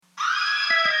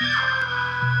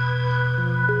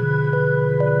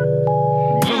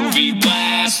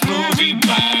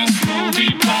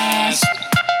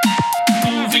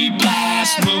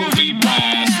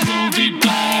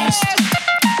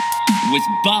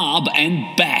with Bob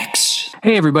and Bax.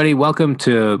 Hey, everybody. Welcome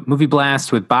to Movie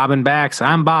Blast with Bob and Bax.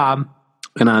 I'm Bob.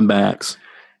 And I'm Bax.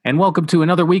 And welcome to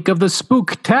another week of the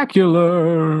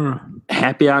Spooktacular.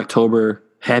 Happy October.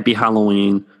 Happy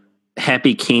Halloween.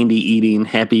 Happy candy eating.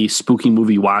 Happy spooky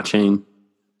movie watching.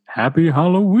 Happy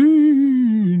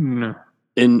Halloween.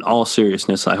 In all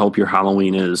seriousness, I hope your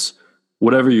Halloween is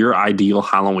whatever your ideal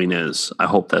Halloween is. I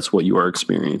hope that's what you are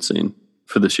experiencing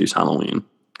for this year's Halloween.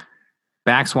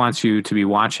 Bax wants you to be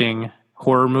watching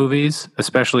horror movies,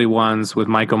 especially ones with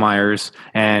Michael Myers,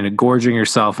 and gorging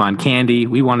yourself on candy.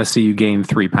 We want to see you gain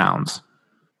 3 pounds.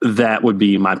 That would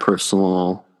be my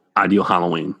personal ideal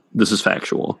Halloween. This is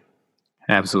factual.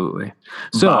 Absolutely.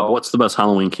 So, Bob, what's the best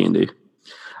Halloween candy?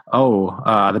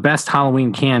 The best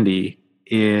Halloween candy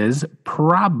is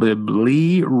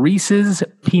probably Reese's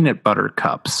Peanut Butter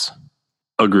Cups.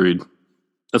 Agreed.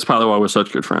 That's probably why we're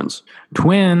such good friends.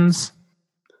 Twins.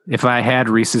 If I had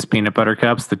Reese's Peanut Butter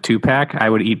Cups, the 2-pack,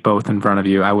 I would eat both in front of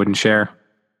you. I wouldn't share.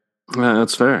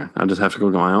 That's fair. I just have to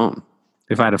go get my own.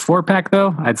 If I had a 4-pack,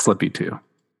 though, I'd slip you 2.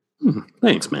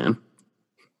 Thanks, man.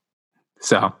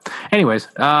 So, anyways,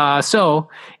 so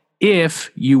if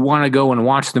you want to go and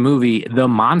watch the movie The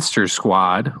Monster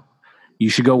Squad, you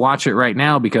should go watch it right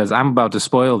now because I'm about to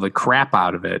spoil the crap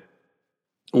out of it.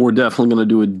 We're definitely going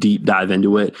to do a deep dive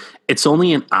into it. It's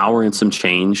only an hour and some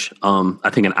change. I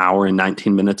think an hour and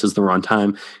 19 minutes is the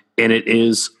runtime, and it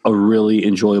is a really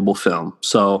enjoyable film.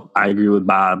 So I agree with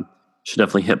Bob. You should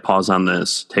definitely hit pause on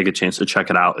this. Take a chance to check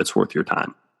it out. It's worth your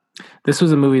time. This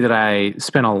was a movie that I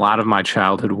spent a lot of my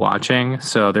childhood watching,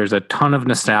 so there's a ton of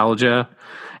nostalgia,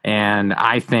 and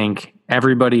I think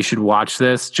everybody should watch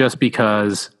this just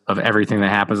because of everything that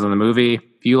happens in the movie.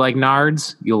 If you like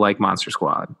Nards, you'll like Monster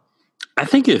Squad. I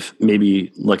think if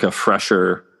maybe like a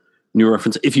fresher, new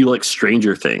reference, if you like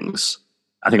Stranger Things,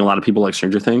 I think a lot of people like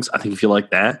Stranger Things. I think if you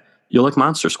like that, you'll like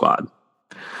Monster Squad.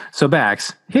 So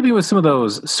Bax, hit me with some of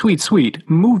those sweet, sweet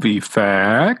movie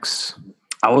facts.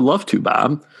 I would love to,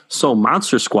 Bob. So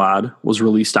Monster Squad was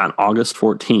released on August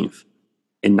 14th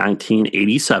in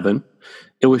 1987.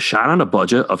 It was shot on a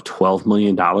budget of $12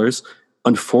 million.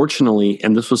 Unfortunately,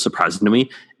 and this was surprising to me,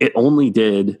 it only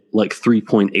did like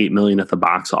 $3.8 million at the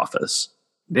box office.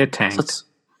 It tanked. So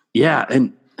yeah,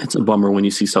 and it's a bummer when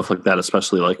you see stuff like that,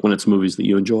 especially like when it's movies that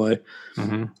you enjoy.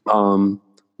 Mm-hmm.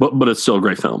 But it's still a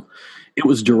great film. It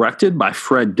was directed by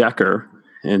Fred Dekker.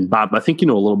 And Bob, I think you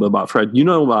know a little bit about Fred. You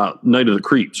know about Night of the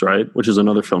Creeps, right? Which is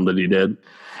another film that he did.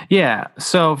 Yeah.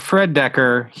 So Fred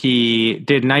Dekker, he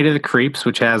did Night of the Creeps,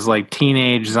 which has like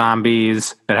teenage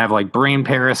zombies that have like brain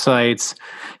parasites.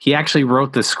 He actually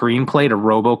wrote the screenplay to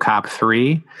RoboCop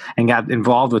 3 and got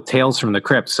involved with Tales from the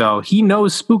Crypt. So he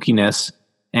knows spookiness,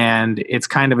 and it's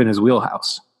kind of in his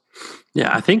wheelhouse. Yeah,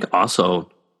 I think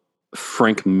also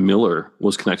Frank Miller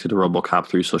was connected to RoboCop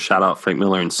 3. So shout out Frank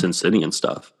Miller and Sin City and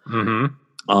stuff. Mm-hmm.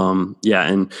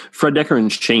 Yeah, and Fred Dekker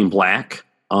and Shane Black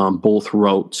both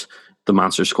wrote The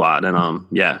Monster Squad. And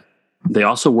yeah, they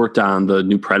also worked on the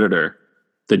new Predator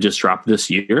that just dropped this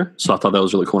year. So I thought that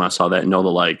was really cool when I saw that and know that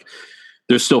like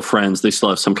they're still friends. They still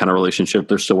have some kind of relationship.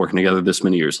 They're still working together this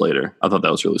many years later. I thought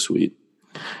that was really sweet.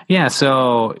 Yeah,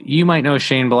 so you might know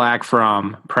Shane Black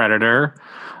from Predator,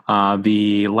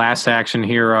 the Last Action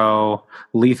Hero,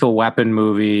 Lethal Weapon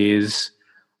movies,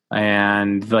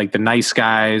 and like The Nice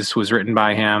Guys was written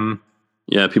by him.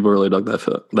 Yeah, people really dug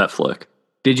that flick.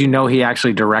 Did you know he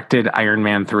actually directed Iron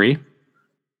Man 3?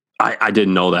 I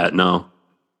didn't know that, no.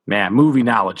 Man, movie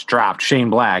knowledge dropped. Shane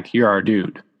Black, you're our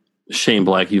dude. Shane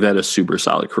Black, you've had a super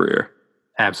solid career.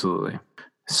 Absolutely.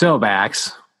 So,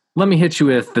 Bax, let me hit you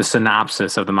with the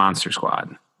synopsis of The Monster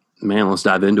Squad. Man, let's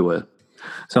dive into it.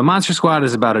 So Monster Squad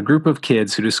is about a group of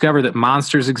kids who discover that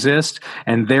monsters exist,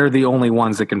 and they're the only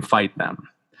ones that can fight them.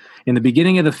 In the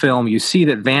beginning of the film, you see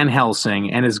that Van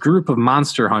Helsing and his group of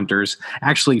monster hunters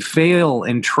actually fail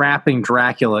in trapping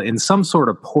Dracula in some sort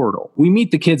of portal. We meet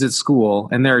the kids at school,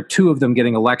 and there are 2 of them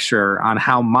getting a lecture on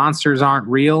how monsters aren't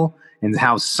real and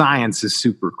how science is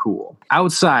super cool.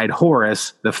 Outside,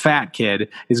 Horace, the fat kid,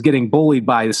 is getting bullied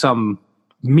by some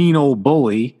mean old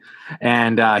bully,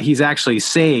 and he's actually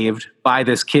saved by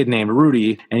this kid named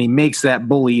Rudy, and he makes that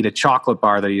bully eat a chocolate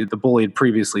bar that the bully had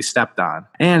previously stepped on.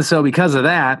 And so because of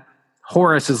that,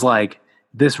 Horace is like,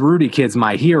 this Rudy kid's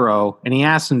my hero, and he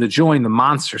asks him to join the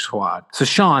Monster Squad. So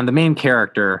Sean, the main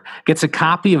character, gets a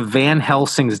copy of Van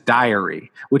Helsing's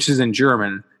diary, which is in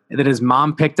German, that his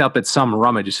mom picked up at some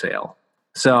rummage sale.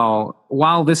 So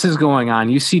while this is going on,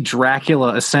 you see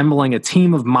Dracula assembling a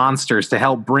team of monsters to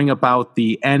help bring about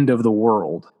the end of the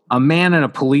world. A man in a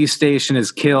police station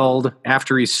is killed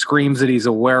after he screams that he's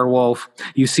a werewolf.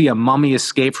 You see a mummy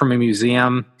escape from a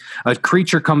museum. A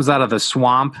creature comes out of the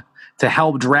swamp to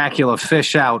help Dracula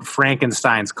fish out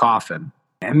Frankenstein's coffin.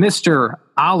 And Mr.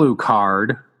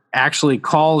 Alucard actually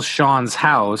calls Sean's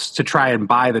house to try and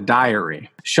buy the diary.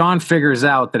 Sean figures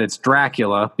out that it's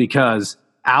Dracula because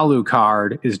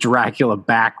Alucard is Dracula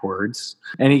backwards.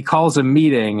 And he calls a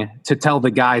meeting to tell the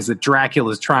guys that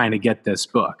Dracula's trying to get this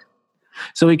book.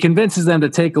 So he convinces them to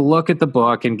take a look at the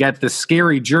book and get the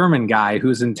scary German guy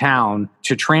who's in town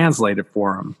to translate it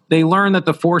for him. They learn that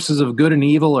the forces of good and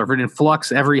evil are in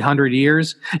flux every 100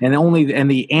 years, and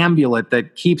the amulet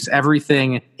that keeps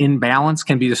everything in balance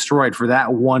can be destroyed for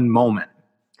that one moment.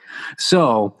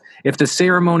 So if the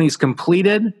ceremony's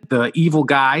completed, the evil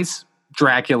guys,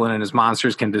 Dracula and his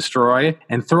monsters, can destroy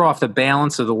and throw off the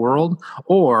balance of the world,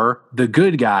 or the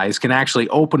good guys can actually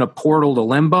open a portal to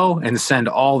limbo and send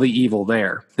all the evil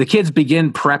there. The kids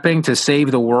begin prepping to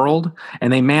save the world,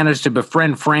 and they manage to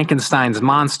befriend Frankenstein's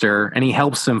monster, and he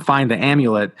helps them find the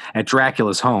amulet at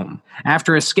Dracula's home.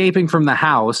 After escaping from the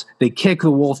house, they kick the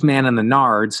Wolfman in the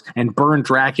nards and burn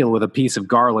Dracula with a piece of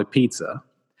garlic pizza.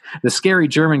 The scary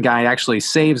German guy actually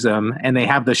saves them, and they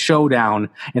have the showdown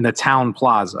in the town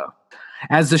plaza.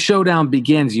 As the showdown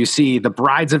begins, you see the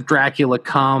brides of Dracula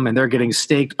come, and they're getting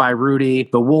staked by Rudy.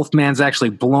 The Wolfman's actually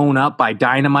blown up by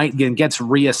dynamite and gets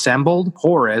reassembled.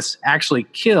 Horace actually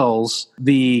kills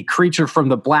the creature from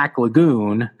the Black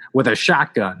Lagoon with a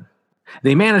shotgun.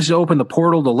 They manage to open the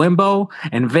portal to Limbo,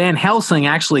 and Van Helsing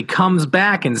actually comes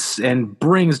back and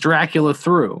brings Dracula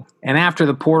through. And after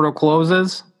the portal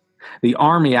closes, the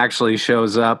army actually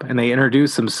shows up, and they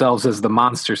introduce themselves as the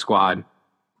Monster Squad.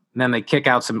 And then they kick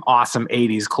out some awesome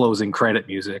 80s closing credit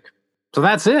music. So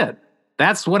that's it.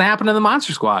 That's what happened to the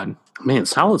Monster Squad. Man,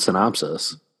 solid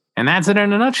synopsis. And that's it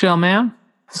in a nutshell, man.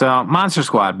 So, Monster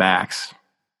Squad, Bax.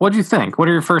 What'd you think? What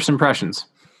are your first impressions?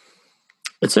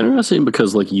 It's interesting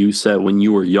because, like you said, when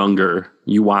you were younger,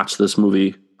 you watched this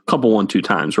movie a couple 1-2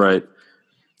 times, right?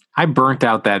 I burnt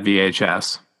out that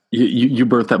VHS. You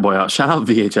burnt that boy out. Shout out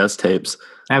VHS tapes.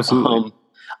 Absolutely.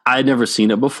 I had never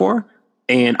seen it before.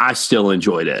 And I still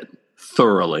enjoyed it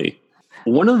thoroughly.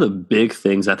 One of the big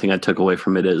things I think I took away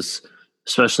from it is,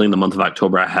 especially in the month of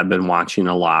October, I have been watching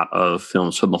a lot of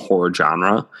films from the horror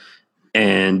genre.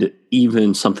 And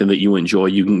even something that you enjoy,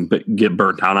 you can get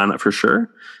burnt out on it for sure.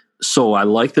 So I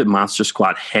like that Monster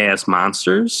Squad has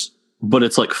monsters, but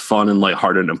it's like fun and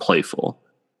lighthearted and playful.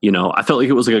 You know, I felt like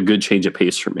it was like a good change of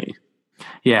pace for me.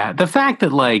 Yeah, the fact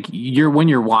that like when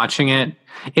you're watching it,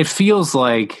 it feels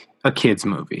like a kid's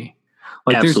movie.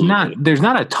 Like Absolutely. there's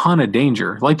not a ton of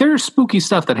danger. Like there's spooky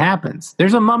stuff that happens.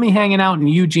 There's a mummy hanging out in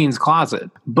Eugene's closet,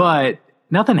 but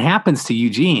nothing happens to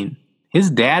Eugene.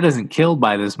 His dad isn't killed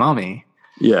by this mummy.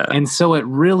 Yeah. And so it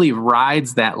really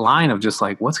rides that line of just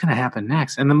like, what's going to happen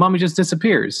next? And the mummy just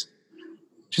disappears.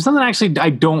 Which is something actually I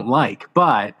don't like.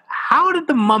 But how did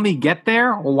the mummy get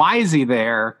there? Why is he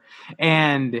there?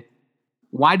 And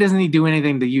why doesn't he do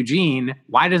anything to Eugene?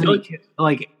 Why doesn't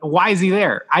he, why is he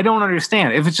there? I don't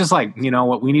understand. If it's just like, you know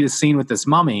what, we need a scene with this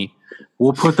mummy,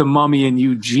 we'll put the mummy in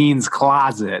Eugene's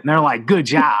closet. And they're like, good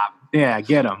job. Yeah,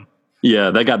 get him. Yeah,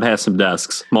 that got past some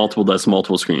desks,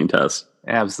 multiple screening tests.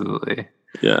 Absolutely.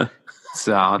 Yeah.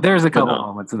 So there's a couple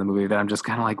moments in the movie that I'm just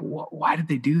kind of like, why did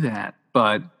they do that?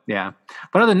 But yeah.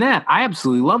 But other than that, I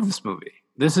absolutely love this movie.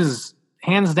 This is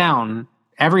hands down,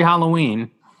 every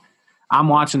Halloween, I'm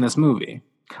watching this movie.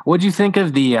 What'd you think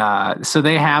of so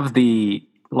they have the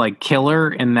like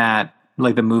killer in that,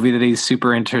 like the movie that he's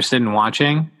super interested in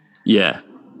watching? Yeah.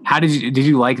 How did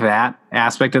you like that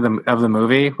aspect of the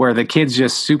movie where the kid's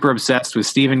just super obsessed with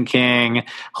Stephen King,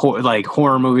 like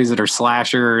horror movies that are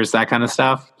slashers, that kind of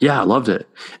stuff? Yeah, I loved it.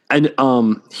 And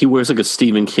he wears like a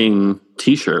Stephen King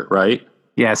t-shirt, right?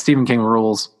 Yeah, Stephen King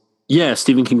rules. Yeah,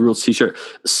 Stephen King rules t-shirt.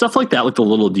 Stuff like that, like the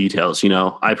little details, you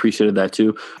know, I appreciated that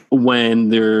too. When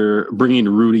they're bringing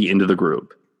Rudy into the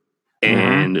group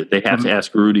and they have to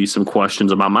ask Rudy some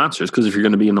questions about monsters, because if you're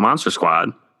going to be in the Monster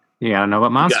Squad, you got to know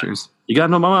about monsters. You got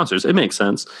to know about monsters. It makes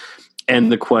sense.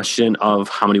 And the question of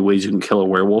how many ways you can kill a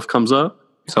werewolf comes up.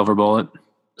 Silver bullet.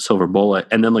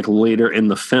 And then like later in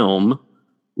the film,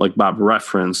 like Bob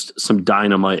referenced, some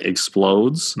dynamite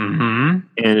explodes. Mm-hmm.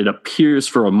 And it appears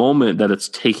for a moment that it's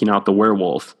taking out the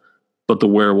werewolf. But the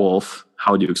werewolf,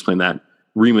 how would you explain that?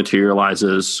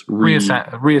 Rematerializes.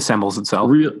 Reassembles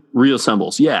itself.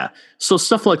 Reassembles, yeah. So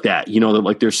stuff like that, you know, that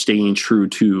like they're staying true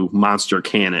to monster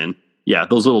canon. Yeah,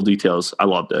 those little details, I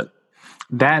loved it.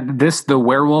 The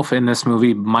werewolf in this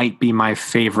movie might be my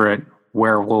favorite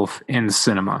werewolf in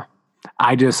cinema.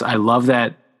 I love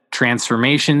that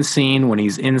transformation scene when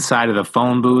he's inside of the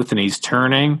phone booth and he's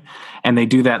turning, and they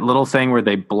do that little thing where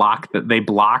they block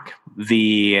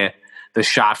the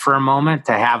shot for a moment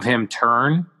to have him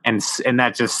turn, and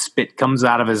that just spit comes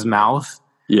out of his mouth.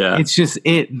 Yeah. It's just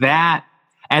that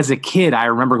as a kid, I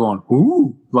remember going,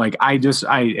 ooh, like I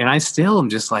still am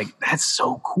just like, that's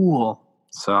so cool.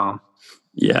 So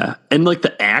yeah. And like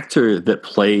the actor that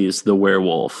plays the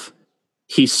werewolf,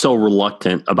 he's so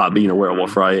reluctant about being a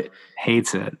werewolf, right?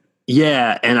 Hates it.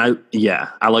 Yeah. And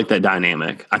I like that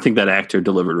dynamic. I think that actor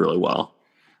delivered really well.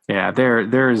 Yeah,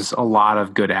 there's a lot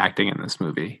of good acting in this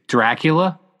movie.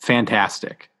 Dracula,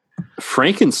 fantastic.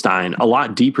 Frankenstein, a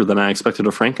lot deeper than I expected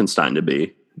a Frankenstein to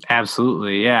be.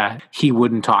 Absolutely, yeah. He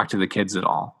wouldn't talk to the kids at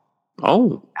all.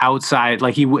 Oh, outside,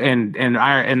 like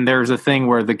and there's a thing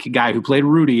where the guy who played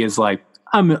Rudy is like,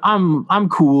 I'm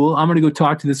cool. I'm gonna go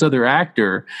talk to this other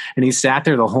actor, and he sat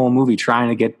there the whole movie trying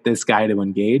to get this guy to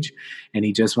engage, and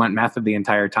he just went method the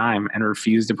entire time and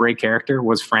refused to break character.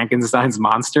 Was Frankenstein's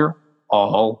monster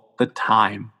all the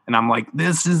time, and I'm like,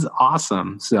 this is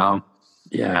awesome. So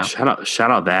yeah. Shout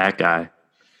out that guy.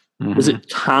 Mm-hmm. Is it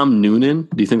Tom Noonan?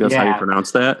 Do you think that's how you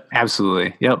pronounce that?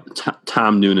 Absolutely. Yep.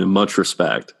 Tom Noonan, much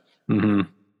respect. Mm-hmm.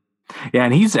 Yeah,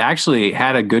 and he's actually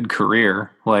had a good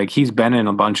career. Like, he's been in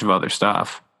a bunch of other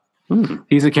stuff.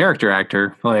 He's a character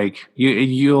actor. Like,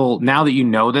 you'll now that you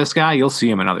know this guy, you'll see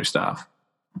him in other stuff.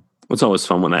 It's always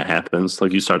fun when that happens.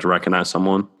 Like, you start to recognize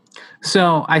someone.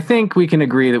 So I think we can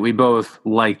agree that we both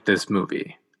like this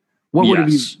movie. What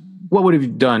would have you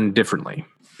done differently?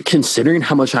 Considering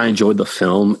how much I enjoyed the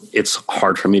film, it's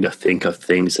hard for me to think of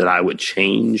things that I would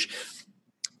change.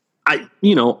 I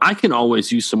can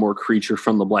always use some more Creature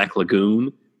from the Black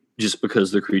Lagoon, just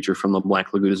because the Creature from the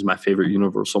Black Lagoon is my favorite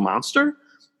Universal monster.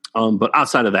 But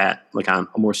outside of that, like on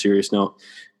a more serious note,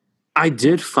 I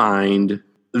did find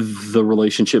the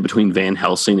relationship between Van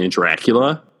Helsing and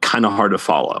Dracula kind of hard to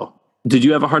follow. Did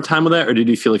you have a hard time with that, or did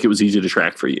you feel like it was easy to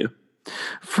track for you?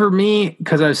 For me,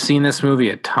 because I've seen this movie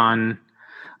a ton,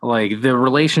 like the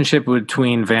relationship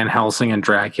between Van Helsing and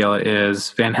Dracula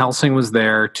is Van Helsing was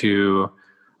there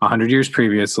 100 years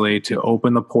previously to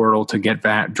open the portal to get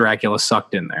Dracula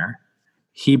sucked in there.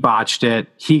 He botched it.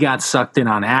 He got sucked in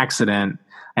on accident.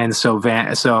 And so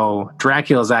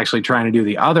Dracula is actually trying to do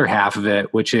the other half of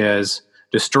it, which is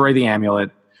destroy the amulet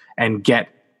and get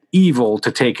evil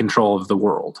to take control of the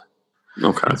world.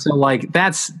 Okay. And so like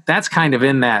that's kind of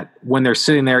in that when they're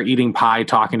sitting there eating pie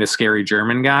talking to scary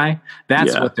German guy,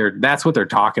 that's what they're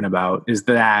talking about, is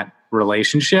that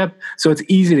relationship. So it's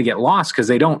easy to get lost because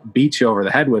they don't beat you over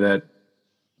the head with it.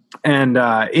 And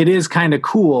it is kind of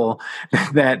cool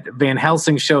that Van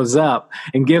Helsing shows up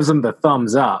and gives him the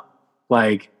thumbs up.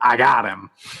 Like, I got him.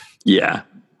 Yeah.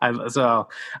 So,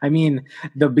 I mean,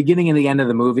 the beginning and the end of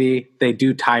the movie, they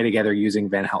do tie together using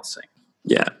Van Helsing.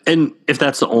 Yeah. And if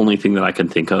that's the only thing that I can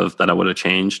think of that I would have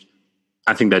changed,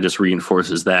 I think that just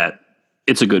reinforces that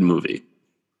it's a good movie.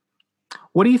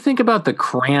 What do you think about the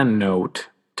crayon note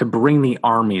to bring the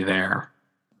army there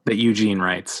that Eugene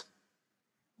writes?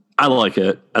 I like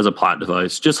it as a plot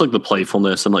device, just like the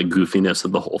playfulness and like goofiness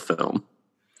of the whole film.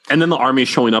 And then the army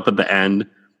showing up at the end,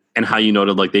 and how you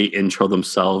noted like they intro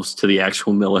themselves to the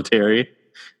actual military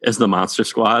as the Monster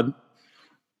Squad.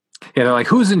 Yeah, they're like,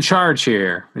 who's in charge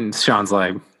here? And Sean's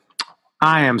like,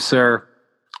 I am, sir.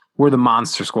 We're the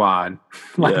Monster Squad.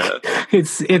 Like, yeah.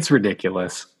 It's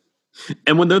ridiculous.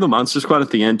 And when they're the Monster Squad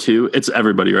at the end too, it's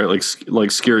everybody, right?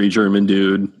 Like scary German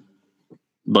dude,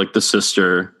 like the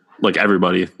sister, like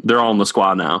everybody. They're all in the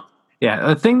squad now. Yeah,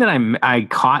 the thing that I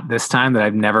caught this time that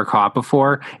I've never caught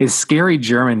before is scary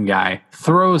German guy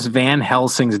throws Van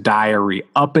Helsing's diary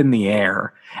up in the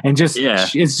air and just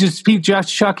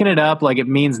chucking it up like it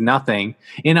means nothing.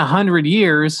 In 100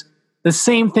 years, the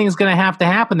same thing's going to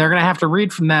happen. They're going to have to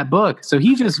read from that book. So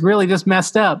he just really just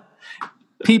messed up.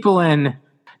 People in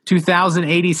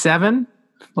 2087,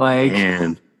 like,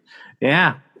 man.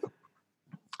 Yeah,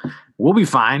 we'll be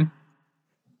fine.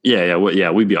 Yeah,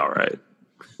 we'd be all right.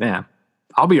 Yeah.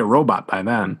 I'll be a robot by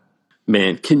then.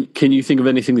 Man, can you think of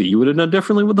anything that you would have done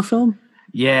differently with the film?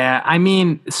 Yeah, I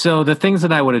mean, so the things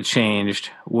that I would have changed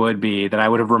would be that I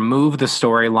would have removed the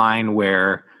storyline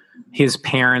where his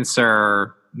parents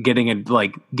are getting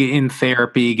in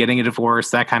therapy, getting a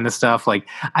divorce, that kind of stuff. Like,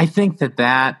 I think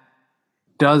that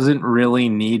doesn't really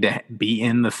need to be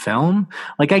in the film.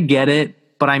 Like, I get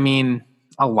it, but I mean,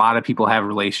 a lot of people have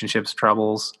relationships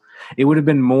troubles. It would have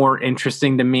been more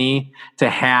interesting to me to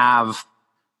have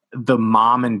the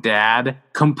mom and dad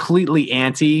completely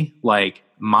anti, like,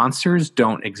 monsters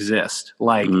don't exist.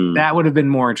 Like, that would have been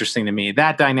more interesting to me.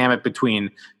 That dynamic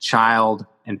between child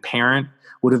and parent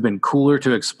would have been cooler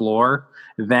to explore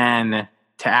than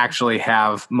to actually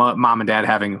have mom and dad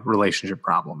having relationship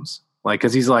problems. Like,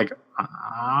 because he's like,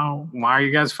 oh, why are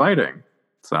you guys fighting?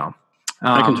 So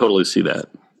I can totally see that.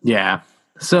 Yeah.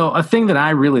 So a thing that I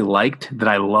really liked, that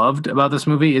I loved about this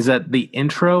movie, is that the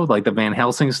intro, like the Van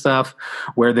Helsing stuff,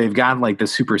 where they've got like the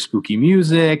super spooky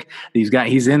music.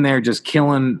 He's in there just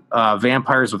killing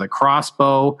vampires with a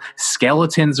crossbow.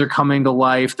 Skeletons are coming to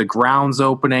life. The ground's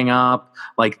opening up.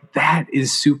 Like, that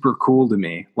is super cool to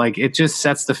me. Like, it just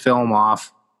sets the film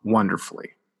off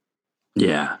wonderfully.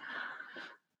 Yeah.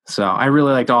 So I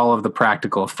really liked all of the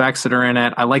practical effects that are in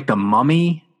it. I like the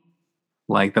mummy.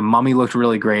 Like, the mummy looked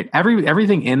really great.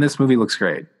 Everything in this movie looks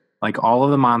great. Like, all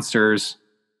of the monsters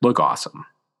look awesome.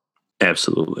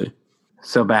 Absolutely.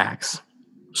 So, Bax.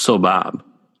 So, Bob.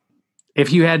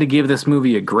 If you had to give this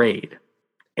movie a grade,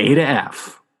 A to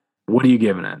F, what are you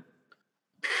giving it?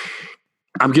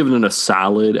 I'm giving it a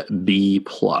solid B+.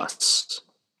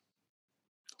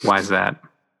 Why is that?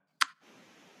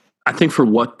 I think for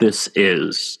what this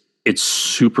is, it's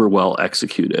super well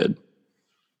executed.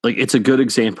 Like, it's a good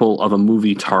example of a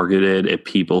movie targeted at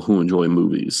people who enjoy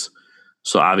movies.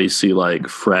 So obviously, like,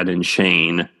 Fred and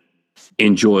Shane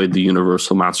enjoyed the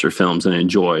Universal monster films and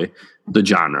enjoy the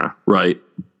genre, right?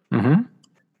 Mm-hmm.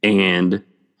 And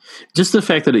just the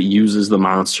fact that it uses the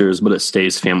monsters, but it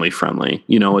stays family friendly.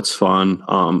 You know, it's fun,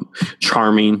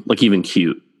 charming, like even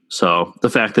cute. So the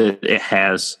fact that it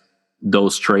has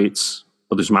those traits,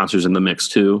 but there's monsters in the mix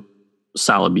too,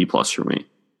 solid B+ for me.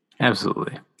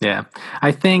 Absolutely. Yeah.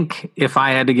 I think if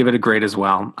I had to give it a grade as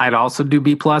well, I'd also do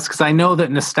B+, because I know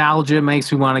that nostalgia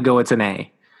makes me want to go it's an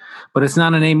A. But it's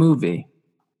not an A movie.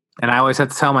 And I always have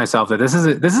to tell myself that this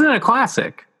isn't a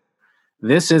classic.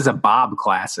 This is a Bob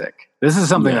classic. This is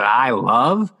something that I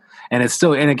love, and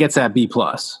it gets that B+.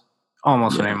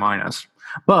 Almost an A-.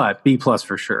 But B+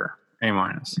 for sure.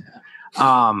 A-.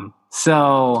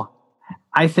 So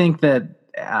I think that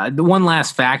the one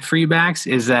last fact for you, Bax,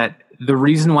 is that the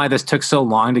reason why this took so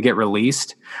long to get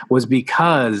released was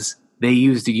because they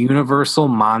used Universal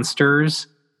monsters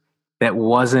that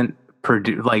wasn't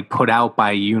put out by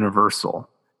Universal.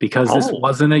 Because this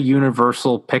wasn't a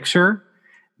Universal picture,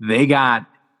 they got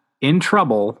in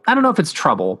trouble. I don't know if it's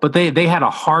trouble, but they had a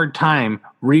hard time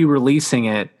re-releasing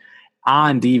it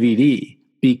on DVD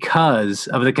because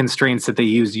of the constraints that they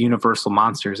used Universal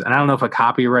monsters. And I don't know if a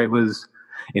copyright was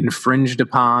infringed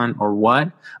upon or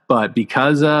what, but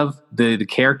because of the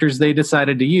characters they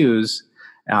decided to use,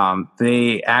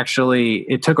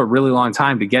 it took a really long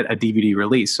time to get a DVD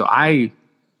release. So I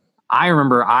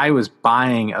remember I was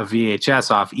buying a VHS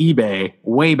off eBay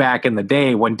way back in the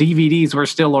day when DVDs were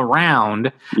still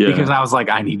around, because I was like,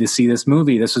 I need to see this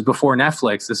movie. This was before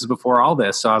Netflix. This is before all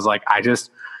this. So I was like,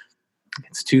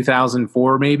 it's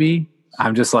 2004 maybe.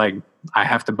 I'm just like, I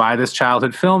have to buy this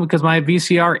childhood film because my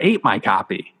VCR ate my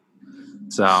copy.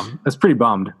 So that's pretty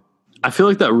bummed. I feel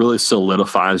like that really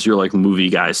solidifies your like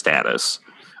movie guy status.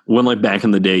 When like back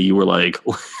in the day you were like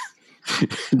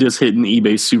just hitting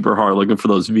eBay super hard looking for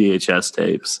those VHS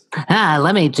tapes.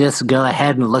 Let me just go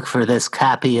ahead and look for this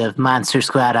copy of Monster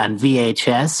Squad on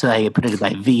VHS so I can put it in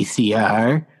my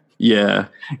VCR. Yeah.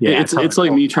 It's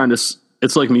like me trying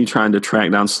to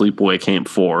track down Sleepaway Camp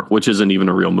 4, which isn't even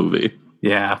a real movie.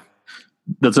 Yeah.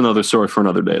 That's another story for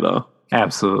another day, though.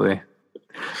 Absolutely.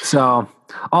 So,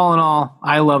 all in all,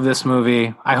 I love this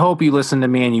movie. I hope you listened to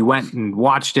me and you went and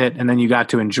watched it, and then you got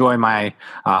to enjoy my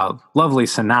lovely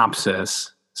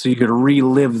synopsis so you could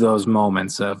relive those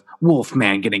moments of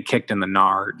Wolfman getting kicked in the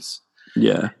nards.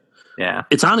 Yeah. Yeah.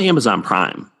 It's on Amazon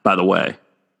Prime, by the way.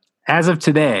 As of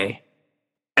today.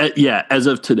 As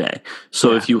of today.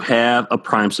 So if you have a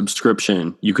Prime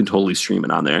subscription, you can totally stream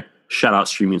it on there. Shout out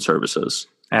streaming services.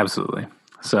 Absolutely.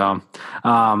 So,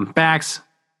 Bax,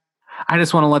 I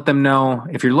just want to let them know,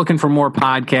 if you're looking for more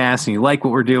podcasts and you like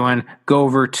what we're doing, go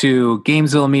over to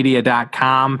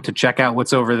GamezillaMedia.com to check out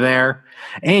what's over there.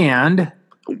 And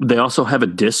they also have a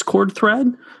Discord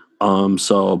thread.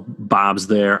 So Bob's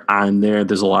there, I'm there.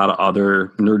 There's a lot of other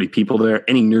nerdy people there.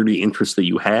 Any nerdy interest that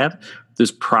you have,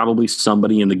 there's probably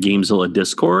somebody in the Gamezilla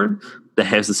Discord that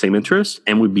has the same interest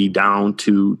and would be down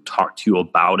to talk to you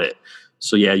about it.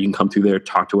 So yeah, you can come through there,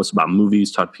 talk to us about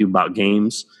movies, talk to people about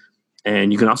games.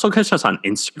 And you can also catch us on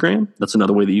Instagram. That's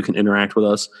another way that you can interact with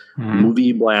us.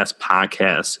 Movie Blast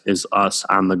Podcast is us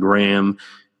on the gram.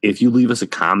 If you leave us a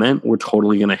comment, we're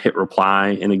totally going to hit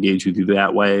reply and engage with you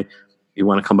that way. If you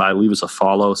want to come by, leave us a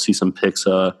follow, see some pics,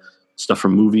 stuff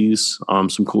from movies,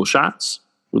 some cool shots.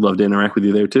 We'd love to interact with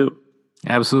you there too.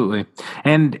 Absolutely.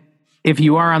 And if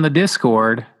you are on the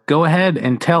Discord, go ahead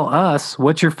and tell us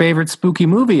what your favorite spooky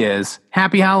movie is.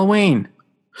 Happy Halloween.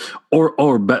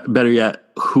 Better yet,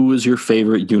 who is your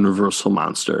favorite Universal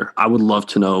monster? I would love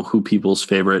to know who people's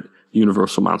favorite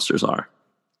Universal monsters are.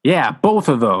 Yeah, both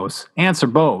of those. Answer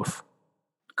both.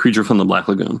 Creature from the Black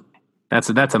Lagoon. That's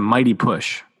a mighty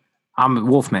push. I'm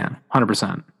Wolfman,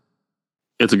 100%.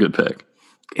 It's a good pick.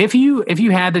 If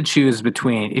you had to choose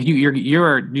between, if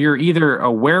you're either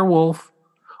a werewolf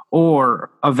or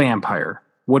a vampire,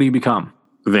 what do you become?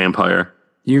 Vampire.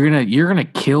 You're gonna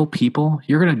kill people.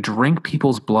 You're gonna drink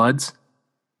people's bloods.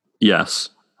 Yes.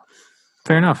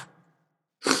 Fair enough.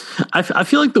 I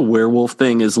feel like the werewolf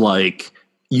thing is like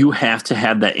you have to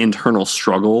have that internal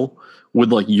struggle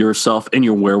with like yourself and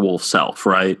your werewolf self,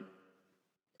 right?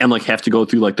 And like have to go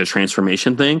through like the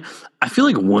transformation thing. I feel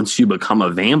like once you become a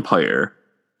vampire,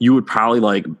 you would probably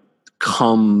like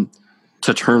come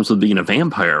to terms with being a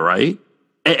vampire, right?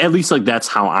 At least like that's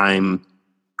how I'm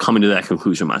coming to that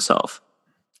conclusion myself.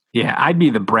 Yeah, I'd be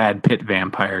the Brad Pitt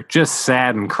vampire, just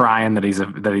sad and crying that he's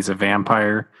a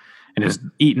vampire and just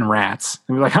eating rats.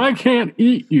 And be like, I can't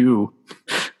eat you.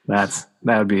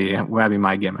 That'd be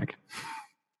my gimmick.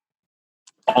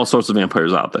 All sorts of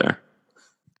vampires out there.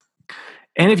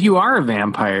 And if you are a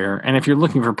vampire and if you're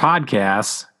looking for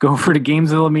podcasts, go over to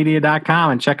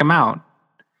gamezillamedia.com and check them out.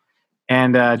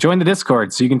 And join the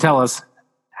Discord so you can tell us,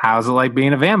 how's it like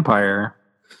being a vampire?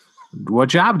 What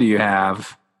job do you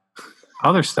have?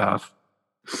 Other stuff.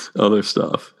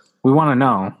 We want to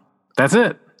know. That's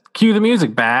it. Cue the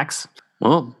music, Bax.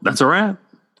 Well, that's a wrap.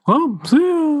 Well, see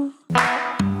ya.